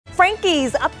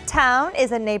Frankie's Uptown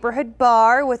is a neighborhood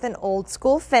bar with an old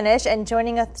school finish, and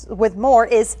joining us with more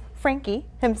is Frankie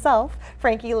himself,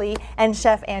 Frankie Lee, and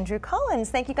Chef Andrew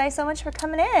Collins. Thank you guys so much for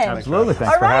coming in. Absolutely,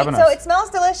 thanks for having us. All right, so it smells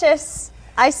delicious.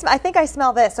 I think I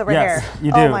smell this over here. Yes,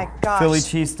 you do. Oh my gosh. Philly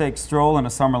cheesesteak stroll and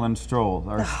a Summerlin stroll.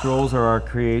 Our strolls are our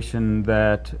creation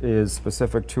that is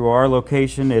specific to our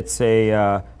location. It's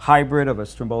a hybrid of a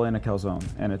stromboli and a calzone,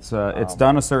 and it's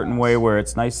done a certain way where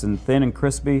it's nice and thin and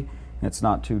crispy. It's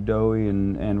not too doughy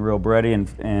and real bready,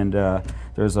 and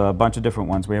there's a bunch of different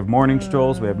ones. We have morning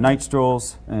strolls, we have night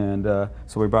strolls, and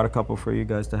so we brought a couple for you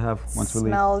guys to have once we leave.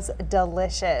 Smells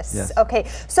delicious. Yes. Okay,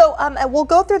 so we'll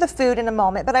go through the food in a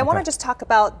moment, but I want to just talk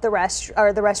about the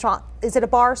restaurant. Is it a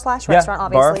bar slash restaurant?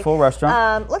 Obviously, bar, full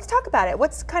restaurant. Let's talk about it.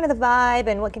 What's kind of the vibe,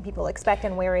 and what can people expect,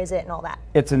 and where is it, and all that?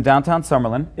 It's in downtown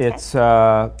Summerlin. It's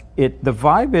the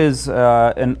vibe is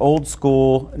an old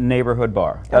school neighborhood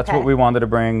bar. That's what we wanted to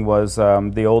bring, was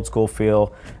the old school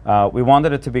feel. We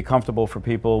wanted it to be comfortable for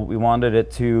people. We wanted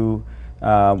it to,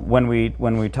 when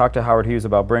we talked to Howard Hughes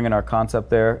about bringing our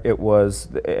concept there, it was,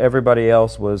 everybody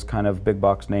else was kind of big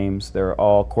box names. They're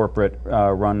all corporate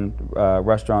run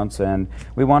restaurants, and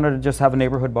we wanted to just have a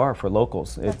neighborhood bar for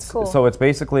locals. That's cool. So it's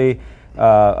basically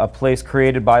a place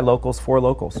created by locals for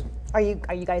locals. Are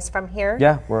you guys from here?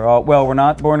 Yeah, we're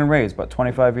not born and raised, but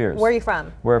 25 years. Where are you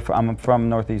from? I'm from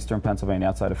northeastern Pennsylvania,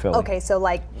 outside of Philly. Okay, so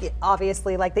like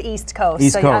obviously like the East Coast.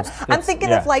 East so Coast. I'm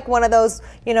thinking of like one of those,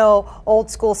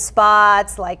 old school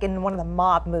spots, like in one of the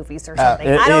mob movies or something.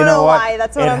 I don't know why.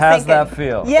 That's what I'm thinking. It has that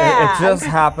feel. Yeah. It just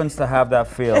happens to have that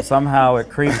feel. Somehow it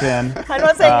creeped in. I'm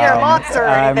not saying you're a monster or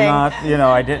anything. I'm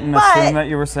not. I didn't assume that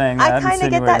you were saying that. I kind of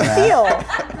get that feel.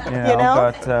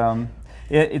 But.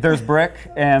 There's brick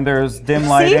and there's dim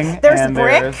lighting. See? There's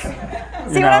brick.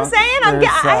 See what I'm saying?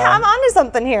 I'm onto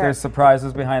something here. There's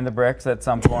surprises behind the bricks at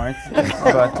some point.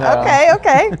 But,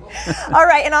 okay. All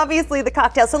right, and obviously the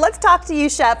cocktail. So let's talk to you,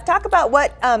 Chef. Talk about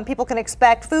what people can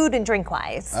expect food and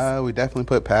drink-wise. We definitely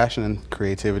put passion and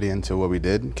creativity into what we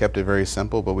did. Kept it very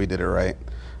simple, but we did it right.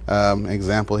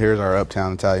 Example here is our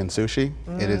Uptown Italian sushi.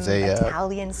 It is a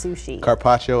Italian sushi.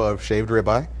 Carpaccio of shaved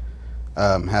ribeye.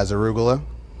 Has arugula,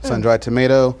 sun-dried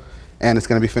tomato, and it's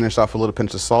going to be finished off with a little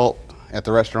pinch of salt. At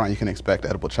the restaurant, you can expect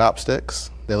edible chopsticks.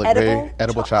 They look very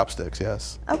edible chopsticks,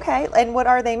 yes. Okay, and what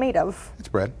are they made of? It's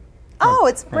bread. Oh,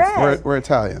 it's bread. We're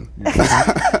Italian.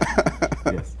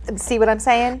 Yes. See what I'm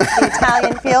saying? The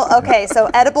Italian feel. Okay, so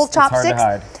edible chopsticks. It's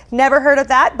hard to hide. Never heard of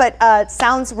that, but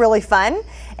sounds really fun.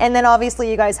 And then obviously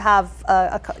you guys have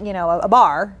a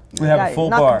bar. We have a full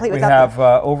bar. We have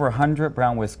over 100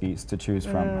 brown whiskeys to choose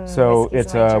from. So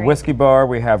it's a whiskey bar.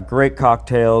 We have great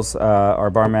cocktails. Our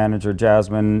bar manager,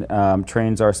 Jasmine,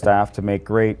 trains our staff to make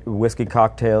great whiskey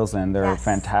cocktails, and they're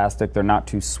fantastic. They're not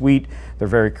too sweet. They're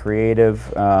very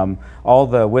creative. All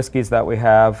the whiskeys that we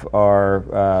have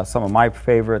are some of my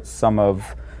favorites, some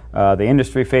of the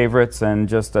industry favorites, and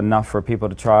just enough for people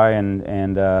to try,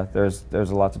 and there's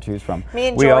a lot to choose from. Me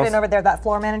and Jordan over there, that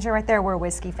floor manager right there, we're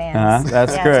whiskey fans.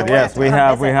 That's good. So yes, we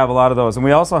have a lot of those, and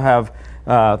we also have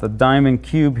the Diamond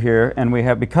Cube here, and we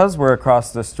have, because we're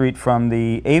across the street from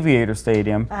the Aviator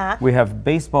Stadium, we have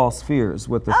baseball spheres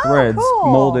with the threads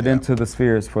molded into the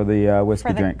spheres for the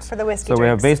whiskey drinks. For the whiskey drinks. So we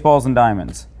have baseballs and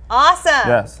diamonds. Awesome.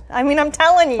 Yes. I mean, I'm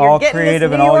telling you, you're all getting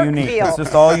creative this and New all York unique. feel. It's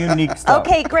just all unique stuff.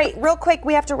 Okay, great. Real quick,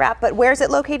 we have to wrap, but where is it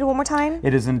located one more time?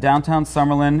 It is in downtown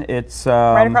Summerlin. It's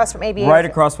right across from Aviator. Right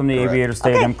across from the Aviator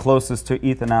Stadium, closest to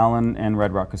Ethan Allen and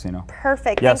Red Rock Casino.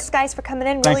 Perfect. Thanks, guys, for coming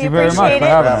in. Thank really you very appreciate much for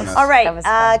having us. All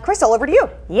right, Crystal, over to you.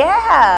 Yeah.